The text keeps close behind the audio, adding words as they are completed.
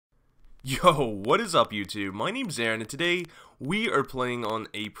Yo, what is up YouTube? My name's Aaron and today we are playing on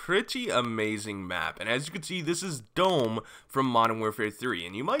a pretty amazing map. And as you can see, this is Dome from Modern Warfare 3.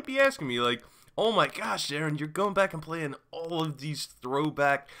 And you might be asking me like, oh my gosh, Aaron, you're going back and playing all of these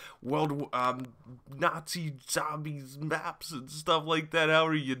throwback Nazi zombies maps and stuff like that. How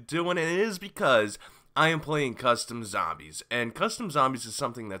are you doing? And it is because I am playing Custom Zombies, and Custom Zombies is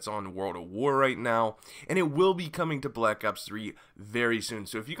something that's on World at War right now, and it will be coming to Black Ops 3 very soon.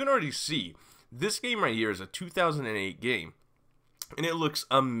 So if you can already see, this game right here is a 2008 game, and it looks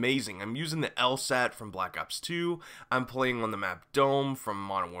amazing. I'm using the LSAT from Black Ops 2, I'm playing on the map Dome from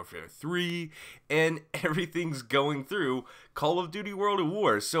Modern Warfare 3, and everything's going through Call of Duty World at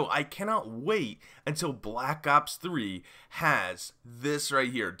War. So I cannot wait until Black Ops 3 has this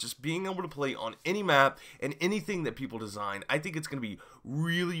right here. Just being able to play on any map and anything that people design. I think it's going to be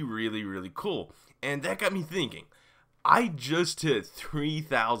really cool. And that got me thinking. I just hit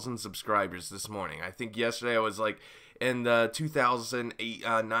 3,000 subscribers this morning. I think yesterday I was like in the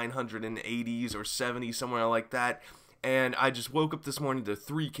 2,980s or 70, somewhere like that. And I just woke up this morning to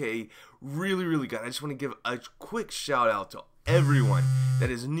 3K. Really good. I just want to give a quick shout out to everyone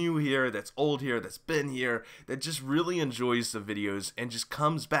that is new here, that's old here, that's been here, that just really enjoys the videos and just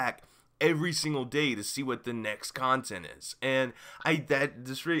comes back every single day to see what the next content is. And I'm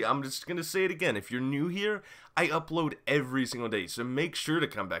just gonna say it again, if you're new here, I upload every single day, so make sure to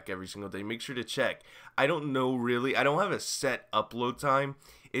come back every single day. Make sure to check. I don't know really, I don't have a set upload time.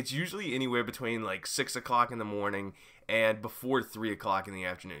 It's usually anywhere between like 6 o'clock in the morning and before 3 o'clock in the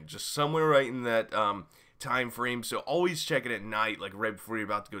afternoon, just somewhere right in that time frame. So always check it at night, like right before you're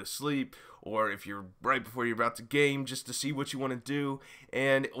about to go to sleep, or if you're right before you're about to game, just to see what you want to do,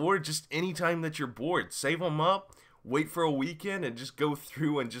 or just anytime that you're bored, save them up, wait for a weekend, and just go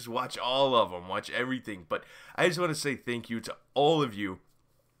through and just watch all of them, watch everything. But I just want to say thank you to all of you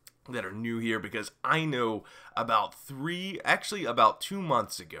that are new here, because I know about 2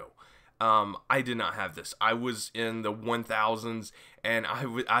 months ago, I did not have this. I was in the 1000s, and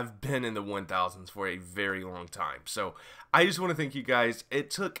I've been in the 1000s for a very long time. So I just want to thank you guys.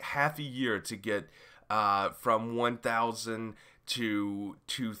 It took half a year to get from 1000 to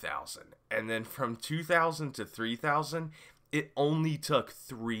 2000, and then from 2000 to 3000, it only took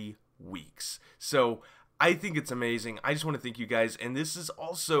 3 weeks. So I think it's amazing. I just want to thank you guys. And this is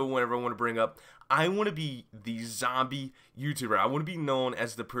also whenever I want to bring up, I want to be the zombie YouTuber. I want to be known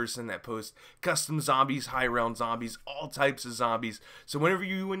as the person that posts custom zombies, high round zombies, all types of zombies. So whenever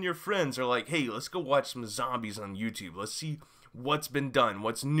you and your friends are like, hey, let's go watch some zombies on YouTube, let's see what's been done,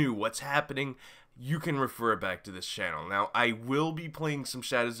 what's new, what's happening, you can refer back to this channel. Now, I will be playing some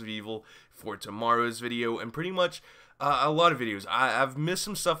Shadows of Evil for tomorrow's video, and pretty much a lot of videos. I've missed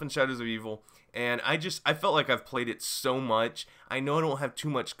some stuff in Shadows of Evil, and I felt like I've played it so much. I know I don't have too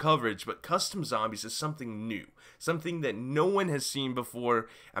much coverage, but Custom Zombies is something new. Something that no one has seen before,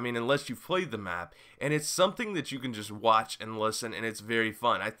 I mean, unless you've played the map. And it's something that you can just watch and listen, and it's very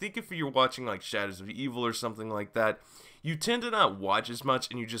fun. I think if you're watching like Shadows of Evil or something like that, you tend to not watch as much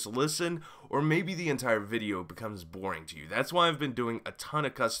and you just listen, or maybe the entire video becomes boring to you. That's why I've been doing a ton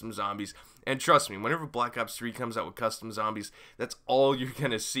of Custom Zombies, and trust me, whenever Black Ops 3 comes out with Custom Zombies, that's all you're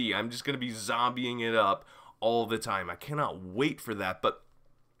gonna see. I'm just gonna be zombieing it up all the time. I cannot wait for that. But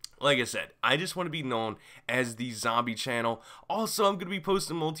like I said, I just want to be known as the zombie channel. Also, I'm going to be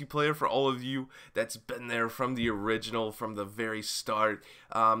posting multiplayer for all of you that's been there from the original, from the very start.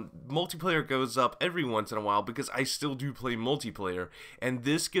 Multiplayer goes up every once in a while because I still do play multiplayer. And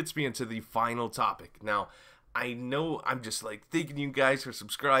this gets me into the final topic. Now, I know I'm just like thanking you guys for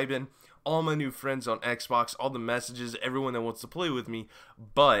subscribing, all my new friends on Xbox, all the messages, everyone that wants to play with me,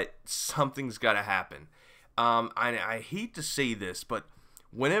 but something's got to happen. I hate to say this, but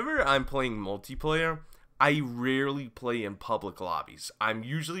whenever I'm playing multiplayer, I rarely play in public lobbies. I'm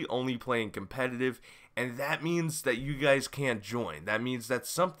usually only playing competitive, and that means that you guys can't join. That means that's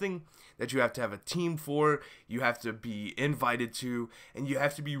something that you have to have a team for, you have to be invited to, and you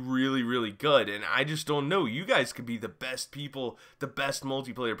have to be really good. And I just don't know. You guys could be the best people, the best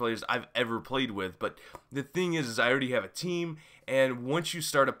multiplayer players I've ever played with, but the thing is I already have a team, and once you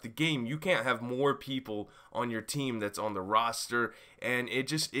start up the game, you can't have more people on your team that's on the roster, and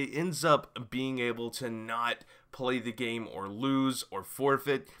it ends up being able to not play the game or lose or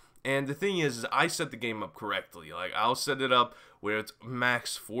forfeit. And the thing is I set the game up correctly. Like, I'll set it up where it's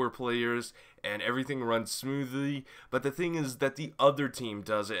max 4 players and everything runs smoothly. But the thing is that the other team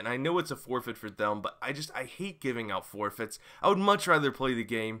does it, and I know it's a forfeit for them, but I hate giving out forfeits. I would much rather play the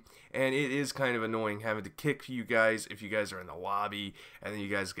game, and it is kind of annoying having to kick you guys if you guys are in the lobby, and then you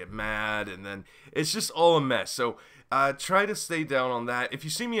guys get mad, and then it's just all a mess. So Try to stay down on that. If you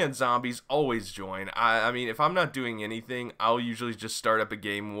see me at zombies, always join. I mean, if I'm not doing anything, I'll usually just start up a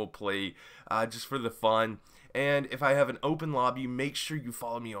game and we'll play just for the fun. And if I have an open lobby, make sure you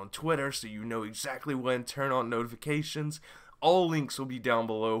follow me on Twitter so you know exactly when to turn on notifications. All links will be down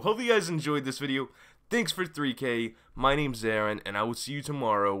below. Hope you guys enjoyed this video. Thanks for 3K. My name's Aaron, and I will see you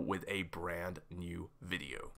tomorrow with a brand new video.